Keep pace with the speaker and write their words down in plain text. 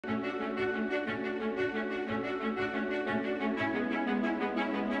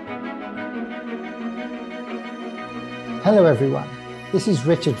Hello everyone, this is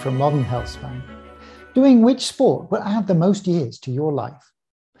Richard from Modern Healthspan. Doing which sport will add the most years to your life?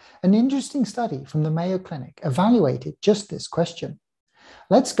 An interesting study from the Mayo Clinic evaluated just this question.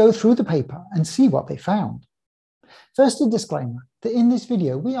 Let's go through the paper and see what they found. First, a disclaimer that in this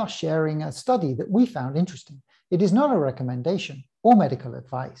video we are sharing a study that we found interesting. It is not a recommendation or medical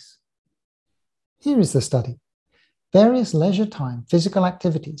advice. Here is the study. Various leisure time physical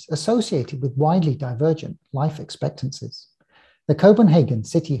activities associated with widely divergent life expectancies. The Copenhagen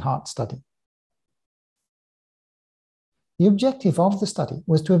City Heart Study. The objective of the study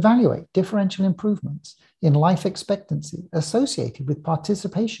was to evaluate differential improvements in life expectancy associated with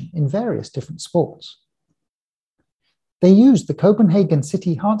participation in various different sports. They used the Copenhagen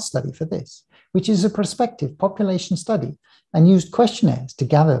City Heart Study for this, which is a prospective population study, and used questionnaires to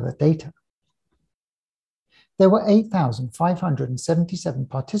gather the data. There were 8,577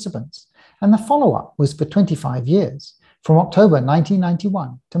 participants, and the follow-up was for 25 years, from October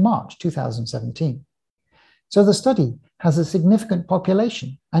 1991 to March 2017. So the study has a significant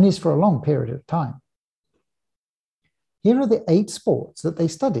population and is for a long period of time. Here are the 8 sports that they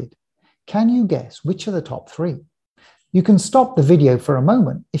studied. Can you guess which are the top 3? You can stop the video for a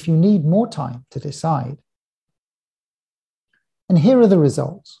moment if you need more time to decide. And here are the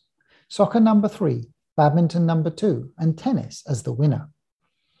results. Soccer number 3, badminton number 2, and tennis as the winner.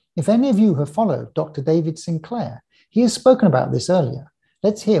 If any of you have followed Dr. David Sinclair, he has spoken about this earlier.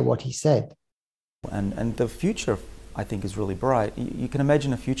 Let's hear what he said. And the future, I think, is really bright. You can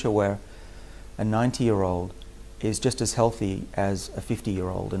imagine a future where a 90-year-old is just as healthy as a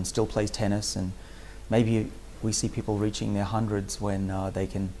 50-year-old and still plays tennis, and maybe we see people reaching their hundreds when they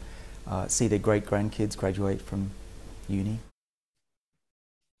can see their great-grandkids graduate from uni.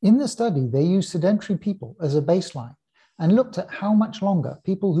 In the study, they used sedentary people as a baseline and looked at how much longer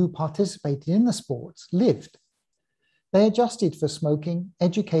people who participated in the sports lived. They adjusted for smoking,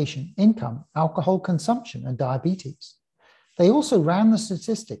 education, income, alcohol consumption, and diabetes. They also ran the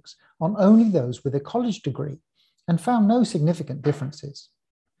statistics on only those with a college degree and found no significant differences.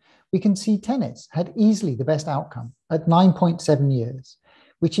 We can see tennis had easily the best outcome at 9.7 years,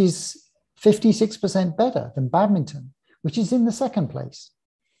 which is 56% better than badminton, which is in the second place,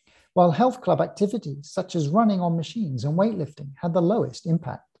 while health club activities such as running on machines and weightlifting had the lowest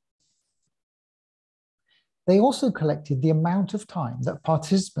impact. They also collected the amount of time that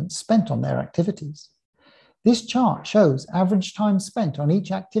participants spent on their activities. This chart shows average time spent on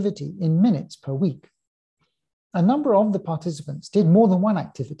each activity in minutes per week. A number of the participants did more than one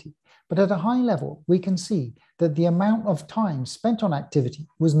activity, but at a high level, we can see that the amount of time spent on activity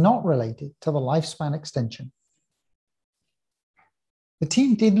was not related to the lifespan extension. The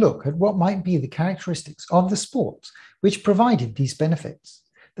team did look at what might be the characteristics of the sports which provided these benefits.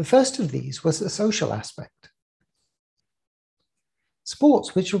 The first of these was the social aspect.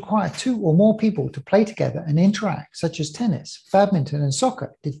 Sports which require 2 or more people to play together and interact, such as tennis, badminton, and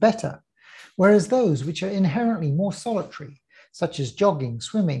soccer, did better, whereas those which are inherently more solitary, such as jogging,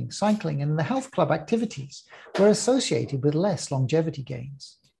 swimming, cycling, and the health club activities, were associated with less longevity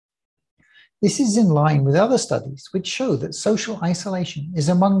gains. This is in line with other studies which show that social isolation is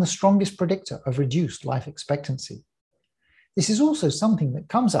among the strongest predictor of reduced life expectancy. This is also something that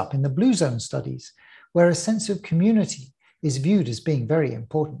comes up in the Blue Zone studies, where a sense of community is viewed as being very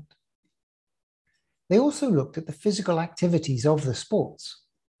important. They also looked at the physical activities of the sports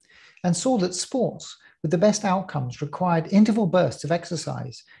and saw that sports with the best outcomes required interval bursts of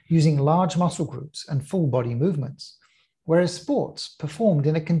exercise using large muscle groups and full body movements, whereas sports performed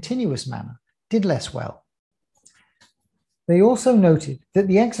in a continuous manner did less well. They also noted that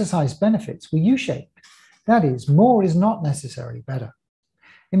the exercise benefits were U-shaped. That is, more is not necessarily better.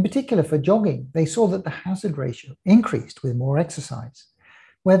 In particular, for jogging, they saw that the hazard ratio increased with more exercise,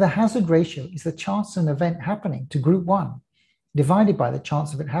 where the hazard ratio is the chance of an event happening to group 1 divided by the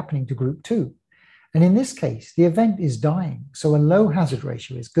chance of it happening to group 2. And in this case, the event is dying, so a low hazard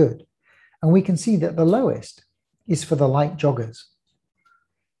ratio is good. And we can see that the lowest is for the light joggers.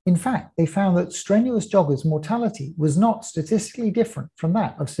 In fact, they found that strenuous joggers' mortality was not statistically different from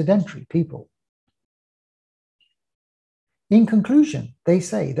that of sedentary people. In conclusion, they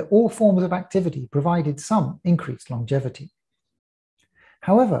say that all forms of activity provided some increased longevity.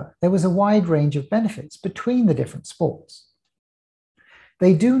 However, there was a wide range of benefits between the different sports.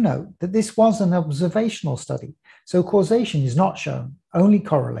 They do note that this was an observational study, so causation is not shown, only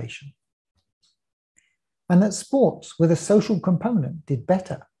correlation. And that sports with a social component did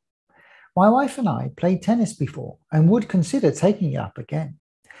better. My wife and I played tennis before and would consider taking it up again.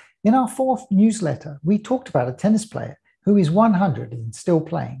 In our 4th newsletter, we talked about a tennis player who is 100 and still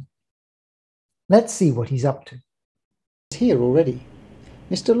playing. Let's see what he's up to. here already.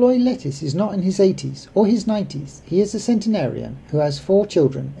 Mr. Lloyd Lettuce is not in his 80s or his 90s. He is a centenarian who has 4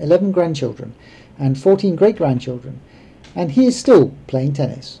 children, 11 grandchildren, and 14 great-grandchildren, and he is still playing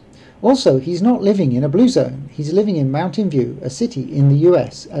tennis. Also, he's not living in a blue zone. He's living in Mountain View, a city in the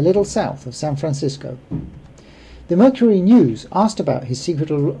US, a little south of San Francisco. The Mercury News asked about his secret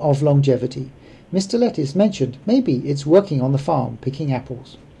of longevity. Mr. Lettuce mentioned maybe it's working on the farm picking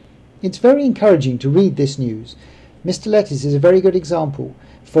apples. It's very encouraging to read this news. Mr. Lettuce is a very good example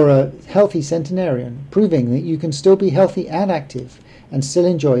for a healthy centenarian, proving that you can still be healthy and active and still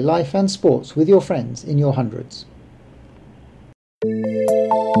enjoy life and sports with your friends in your hundreds.